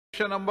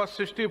Question number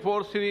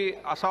 64, Sri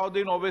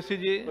Asaduddin Owaisi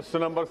ji.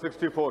 Question number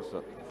 64,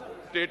 sir.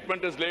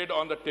 Statement is laid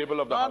on the table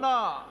of the House.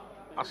 ना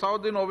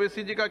Asaduddin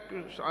Owaisi ji का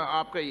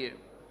आपका ही है.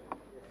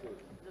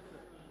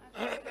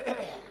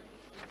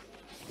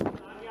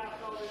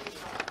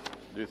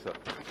 Yes, sir.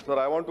 Sir,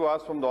 I want to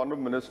ask from the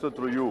Honourable Minister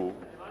through you,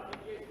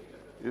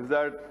 is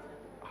that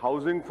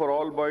Housing for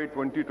All by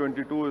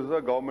 2022 is a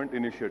government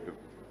initiative.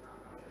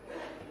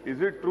 Is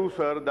it true,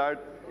 sir,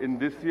 that in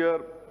this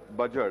year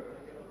budget,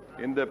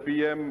 in the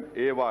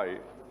PMAY,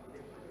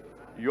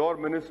 your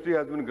ministry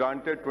has been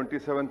granted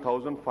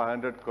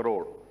 27,500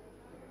 crore?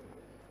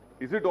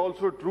 Is it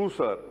also true,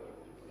 sir,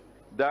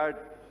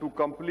 that to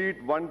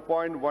complete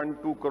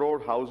 1.12 crore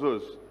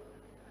houses,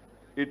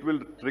 it will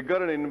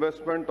trigger an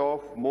investment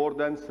of more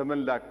than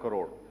 7 lakh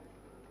crore?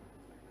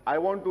 I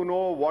want to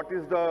know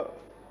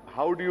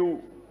how do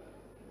you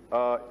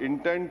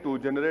intend to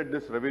generate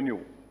this revenue?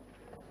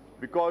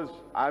 Because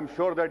I'm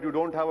sure that you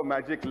don't have a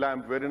magic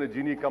lamp wherein a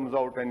genie comes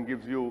out and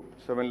gives you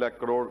 7 lakh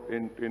crore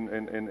in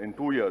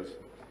 2 years.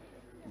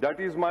 That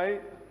is my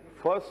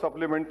first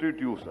supplementary to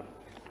you, sir.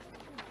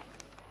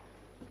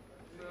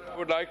 I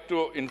would like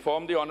to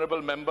inform the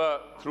honourable member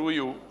through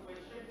you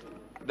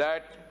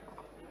that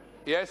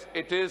yes,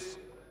 it is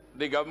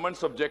the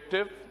government's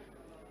objective,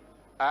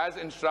 as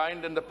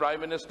enshrined in the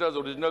Prime Minister's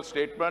original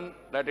statement,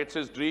 that it's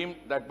his dream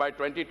that by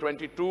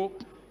 2022,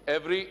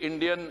 every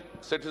Indian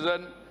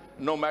citizen,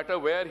 no matter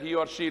where he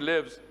or she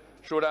lives,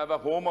 should have a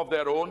home of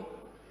their own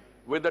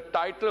with the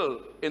title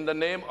in the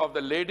name of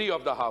the lady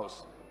of the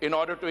house in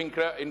order to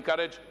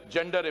encourage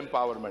gender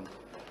empowerment.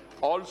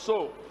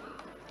 Also,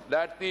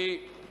 that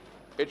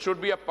it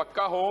should be a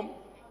pakka home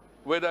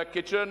with a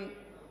kitchen,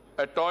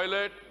 a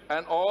toilet,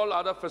 and all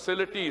other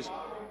facilities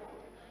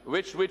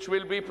which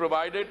will be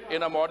provided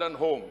in a modern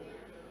home.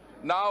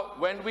 Now,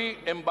 when we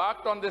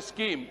embarked on this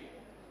scheme,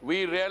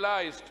 we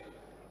realized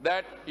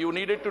that you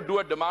needed to do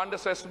a demand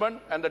assessment,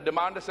 and the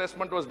demand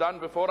assessment was done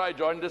before I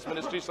joined this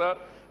ministry, sir.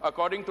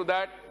 According to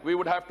that, we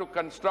would have to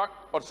construct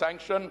or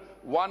sanction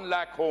 1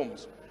 lakh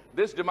homes.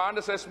 This demand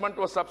assessment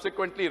was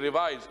subsequently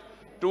revised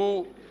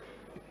to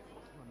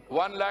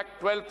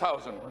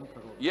 1,12,000.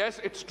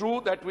 Yes, it's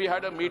true that we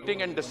had a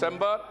meeting in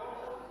December.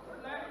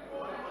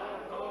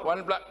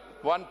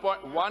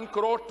 1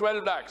 crore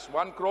 12 lakhs,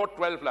 1 crore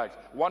 12 lakhs,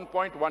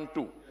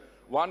 1.12,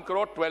 1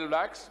 crore 12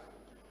 lakhs.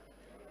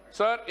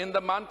 Sir, in the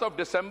month of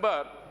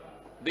December,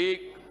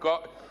 the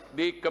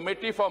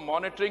Committee for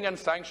Monitoring and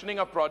Sanctioning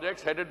of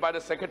Projects, headed by the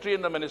Secretary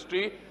in the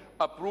Ministry,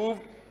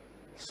 approved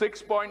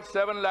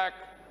 6.7 lakh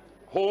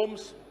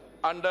homes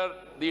under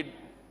the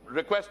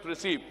request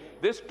received.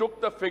 This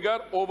took the figure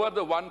over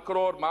the 1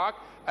 crore mark,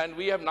 and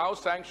we have now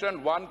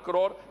sanctioned 1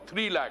 crore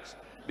 3 lakhs.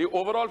 The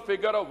overall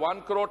figure of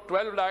 1 crore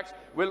 12 lakhs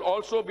will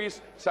also be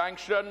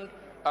sanctioned,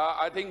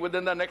 I think,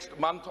 within the next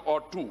month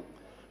or two.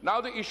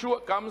 Now the issue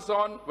comes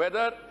on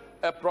whether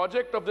a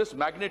project of this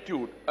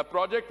magnitude, a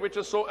project which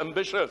is so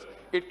ambitious,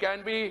 it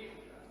can be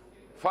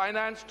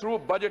financed through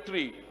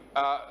budgetary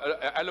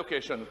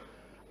allocation.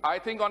 I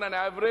think on an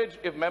average,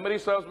 if memory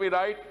serves me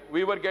right,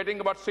 we were getting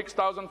about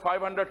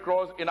 6,500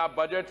 crores in our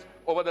budgets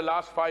over the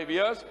last 5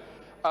 years.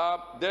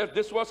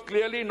 This was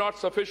clearly not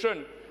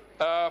sufficient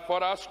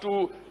for us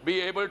to be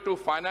able to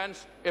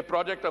finance a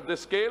project of this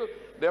scale.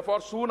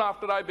 Therefore, soon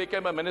after I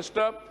became a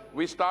minister,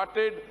 we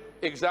started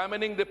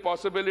examining the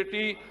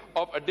possibility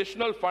of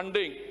additional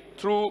funding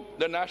through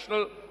the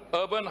National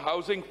Urban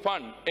Housing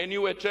Fund,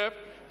 NUHF,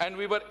 and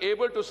we were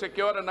able to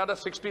secure another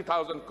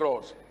 60,000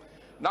 crores.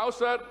 Now,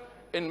 sir,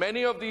 in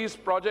many of these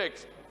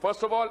projects,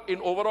 first of all, in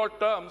overall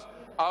terms,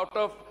 out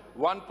of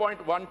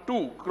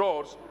 1.12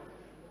 crores,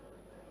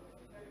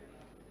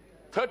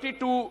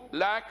 32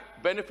 lakh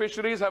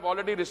beneficiaries have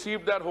already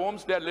received their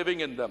homes, they are living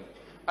in them.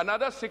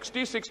 Another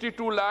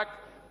 62 lakh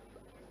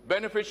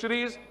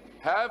beneficiaries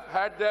have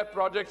had their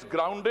projects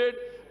grounded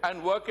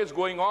and work is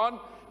going on.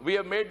 We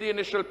have made the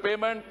initial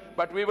payment,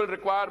 but we will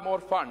require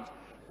more funds.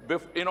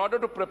 In order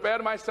to prepare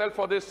myself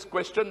for this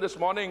question this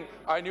morning,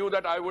 I knew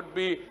that I would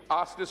be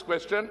asked this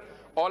question.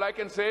 All I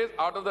can say is,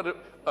 out of the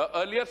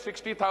earlier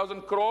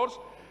 60,000 crores,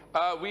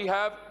 we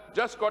have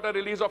just got a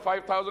release of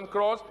 5,000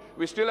 crores.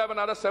 We still have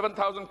another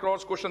 7,000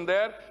 crores cushion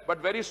there,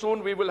 but very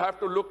soon we will have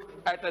to look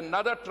at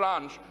another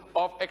tranche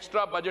of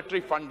extra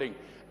budgetary funding.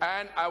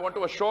 And I want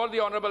to assure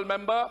the honourable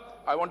member,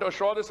 I want to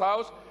assure this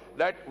House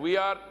that we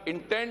are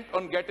intent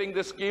on getting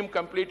this scheme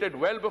completed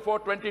well before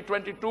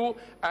 2022,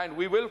 and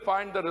we will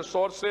find the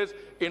resources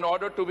in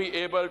order to be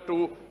able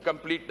to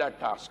complete that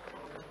task.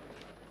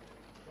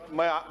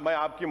 मैं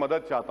आपकी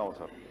मदद चाहता हूं,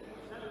 sir.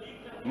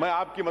 मैं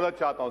आपकी मदद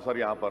चाहता हूं, सर.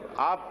 यहाँ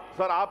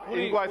पर आप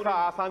इनको ऐसा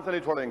आसान से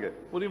नहीं छोड़ेंगे.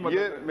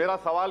 ये मेरा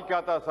सवाल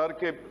क्या था, सर,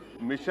 कि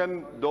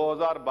मिशन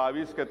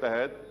 2022 के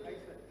तहत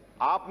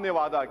आपने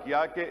वादा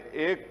किया कि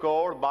 1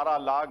 करोड़ 12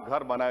 लाख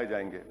घर बनाए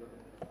जाएंगे.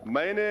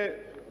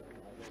 मैंने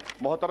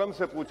मोहतरम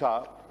से पूछा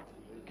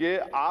कि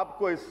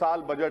आपको इस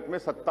साल बजट में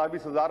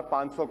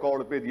 27,500 करोड़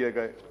रुपए दिए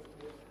गए.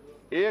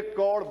 1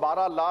 करोड़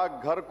 12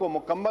 लाख घर को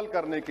मुकम्मल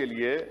करने के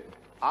लिए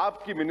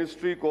आपकी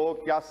मिनिस्ट्री को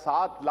क्या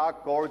 7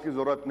 लाख करोड़ की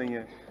जरूरत नहीं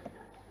है?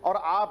 और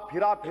आप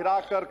फिरा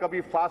कर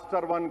कभी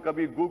फास्टर वन,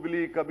 कभी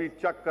गूगली, कभी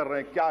चेक कर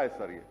रहे हैं, क्या है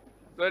सर ये?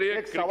 सर ये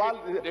एक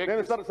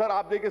सवाल सर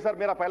आप देखिए सर,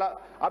 मेरा पहला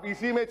अब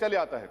इसी में चले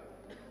आता है।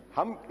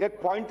 हम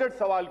एक पॉइंटेड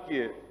सवाल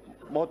किए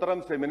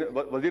मोहतरम से,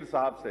 वजीर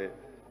साहब से,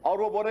 और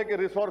वो बोल रहे कि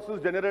रिसोर्सेज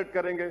जनरेट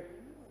करेंगे।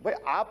 भाई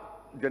आप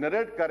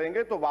जनरेट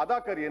करेंगे तो वादा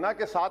करिए ना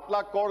कि 7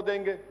 लाख करोड़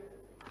देंगे।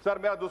 सर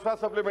मेरा दूसरा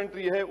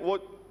सप्लीमेंट्री है, वो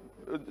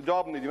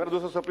जवाब नहीं दी। मेरा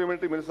दूसरा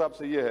सप्लीमेंट्री मेरे साहब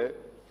से ये है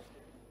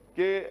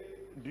कि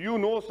do you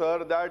know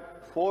sir that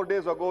 4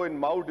 days ago in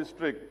Mau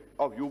district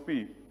of UP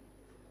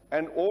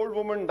an old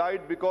woman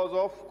died because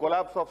of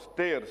collapse of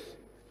stairs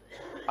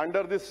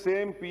under this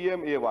same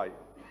PMAY.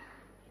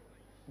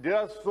 There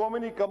are so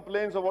many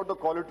complaints about the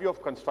quality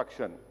of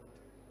construction.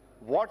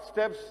 What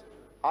steps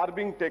are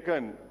being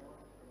taken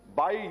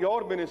by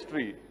your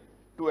ministry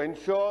to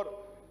ensure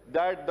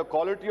that the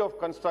quality of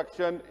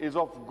construction is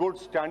of good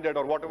standard,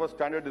 or whatever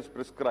standard is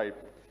prescribed?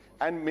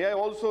 And may I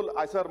also,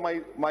 sir,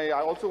 I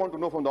also want to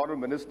know from the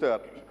Honourable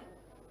Minister,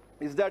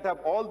 is that have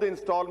all the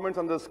installments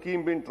on the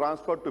scheme been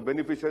transferred to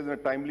beneficiaries in a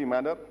timely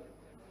manner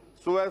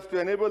so as to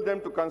enable them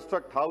to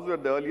construct houses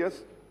at the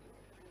earliest?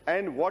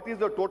 And what is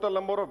the total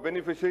number of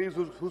beneficiaries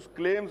whose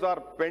claims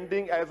are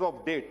pending as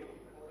of date?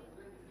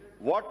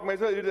 What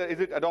measure is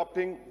it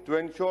adopting to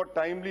ensure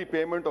timely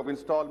payment of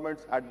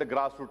installments at the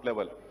grassroots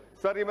level?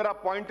 Sir ये मेरा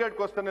pointed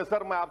question है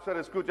sir, मैं आपसे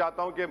rescue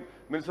चाहता हूं कि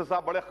minister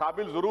साहब बड़े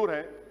काबिल जरूर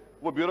हैं,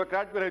 वो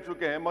ब्यूरोक्रेट भी रह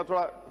चुके हैं, मैं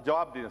थोड़ा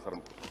जवाब दीजिए sir.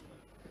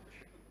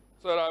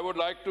 Sir, I would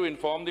like to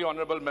inform the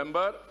honourable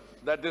member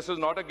that this is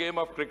not a game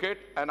of cricket,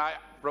 and I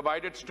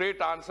provided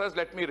straight answers.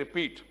 Let me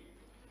repeat.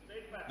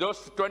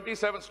 Those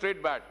 27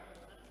 straight bat,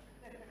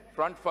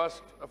 front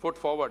first, foot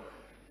forward.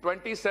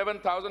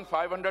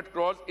 27,500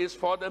 crores is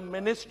for the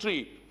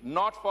ministry,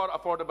 not for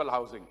affordable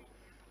housing.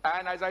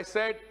 And as I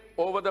said,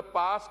 over the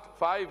past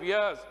 5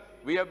 years,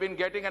 we have been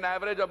getting an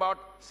average about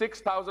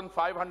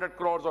 6,500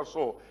 crores or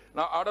so.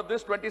 Now, out of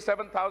this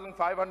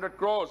 27,500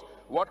 crores,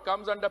 what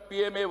comes under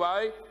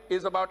PMAY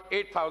is about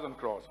 8,000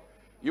 crores.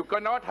 You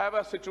cannot have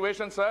a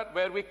situation, sir,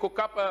 where we cook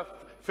up a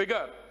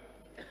figure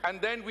and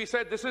then we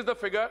say this is the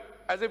figure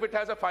as if it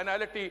has a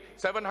finality,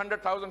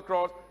 700,000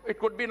 crores. It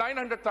could be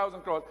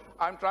 900,000 crores.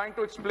 I'm trying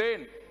to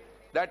explain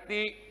that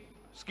the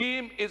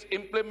scheme is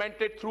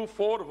implemented through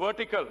 4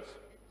 verticals.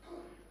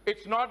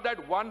 It's not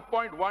that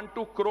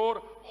 1.12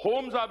 crore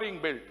homes are being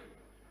built.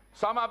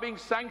 Some are being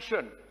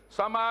sanctioned.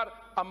 Some are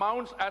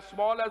amounts as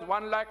small as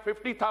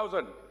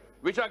 1,50,000,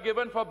 which are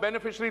given for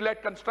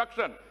beneficiary-led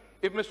construction.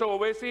 If Mr.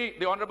 Owaisi,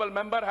 the honourable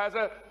member, has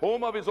a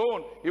home of his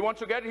own, he'll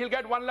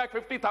get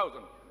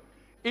 1,50,000.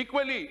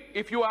 Equally,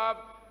 if you have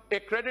a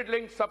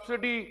credit-linked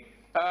subsidy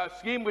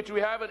scheme, which we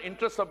have an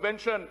interest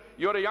subvention,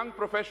 you're a young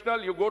professional,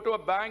 you go to a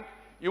bank,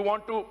 you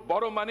want to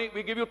borrow money,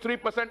 we give you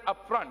 3%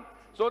 upfront.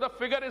 So the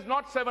figure is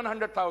not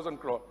 700,000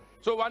 crore.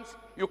 So once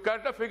you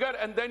cut a figure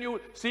and then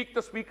you seek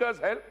the speaker's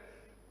help,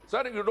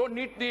 sir, you don't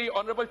need the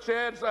honourable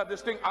chair's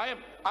this thing. I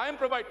am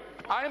providing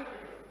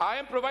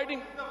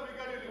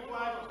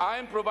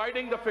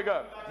the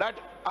figure that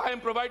I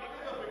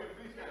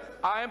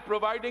am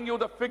providing you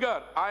the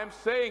figure. I am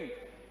saying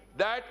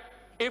that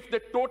if the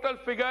total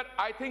figure,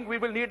 I think we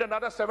will need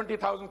another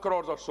 70,000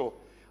 crores or so.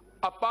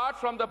 Apart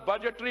from the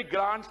budgetary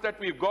grants that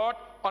we've got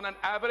on an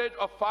average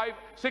of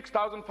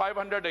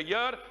 6,500 a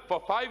year for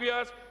 5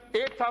 years,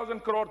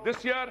 8,000 crore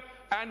this year,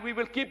 and we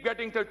will keep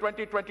getting till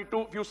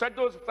 2022. If you set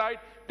those aside,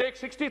 take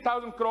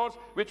 60,000 crores,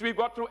 which we've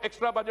got through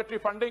extra budgetary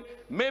funding,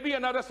 maybe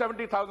another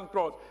 70,000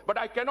 crores. But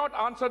I cannot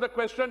answer the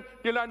question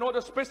till I know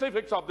the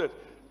specifics of this.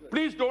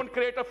 Please don't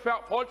create a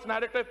false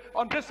narrative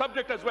on this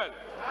subject as well.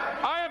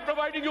 I am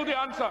providing you the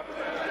answer.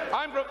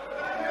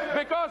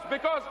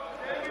 Because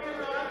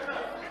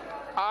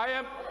I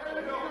am...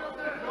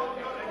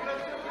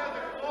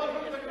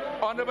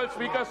 Honourable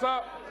Speaker,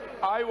 sir,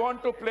 I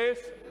want to place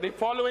the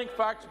following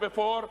facts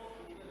before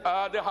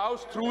the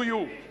House through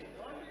you.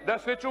 The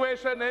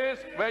situation is,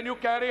 when you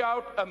carry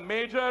out a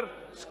major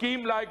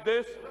scheme like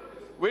this,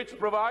 which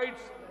provides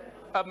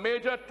a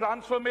major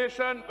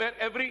transformation where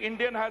every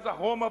Indian has a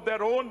home of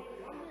their own,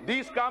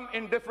 these come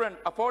in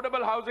different.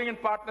 Affordable housing in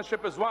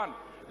partnership is one.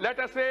 Let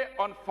us say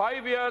on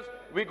 5 years,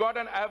 we got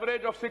an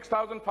average of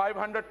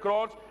 6,500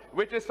 crores,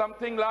 which is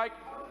something like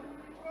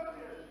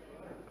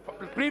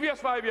previous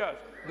 5 years.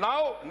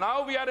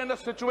 Now we are in a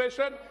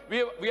situation,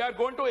 we are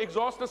going to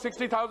exhaust the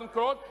 60,000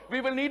 crores.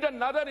 We will need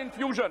another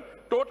infusion.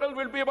 Total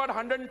will be about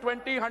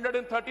 120,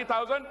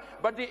 130,000,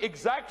 but the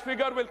exact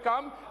figure will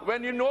come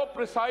when you know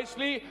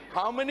precisely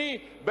how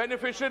many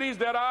beneficiaries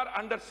there are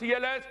under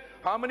CLS,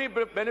 how many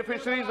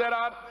beneficiaries there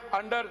are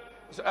under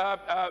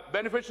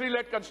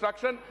beneficiary-led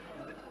construction.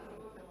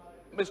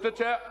 Mr.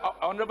 Chair,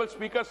 Honourable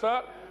Speaker,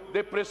 sir,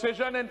 the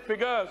precision in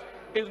figures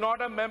is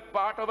not a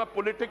part of a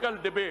political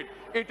debate.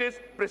 It is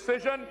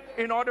precision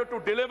in order to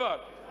deliver.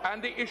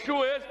 And the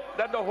issue is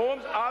that the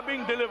homes are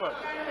being delivered.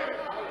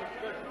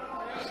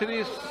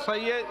 Shri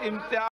Sayyid Imtiaz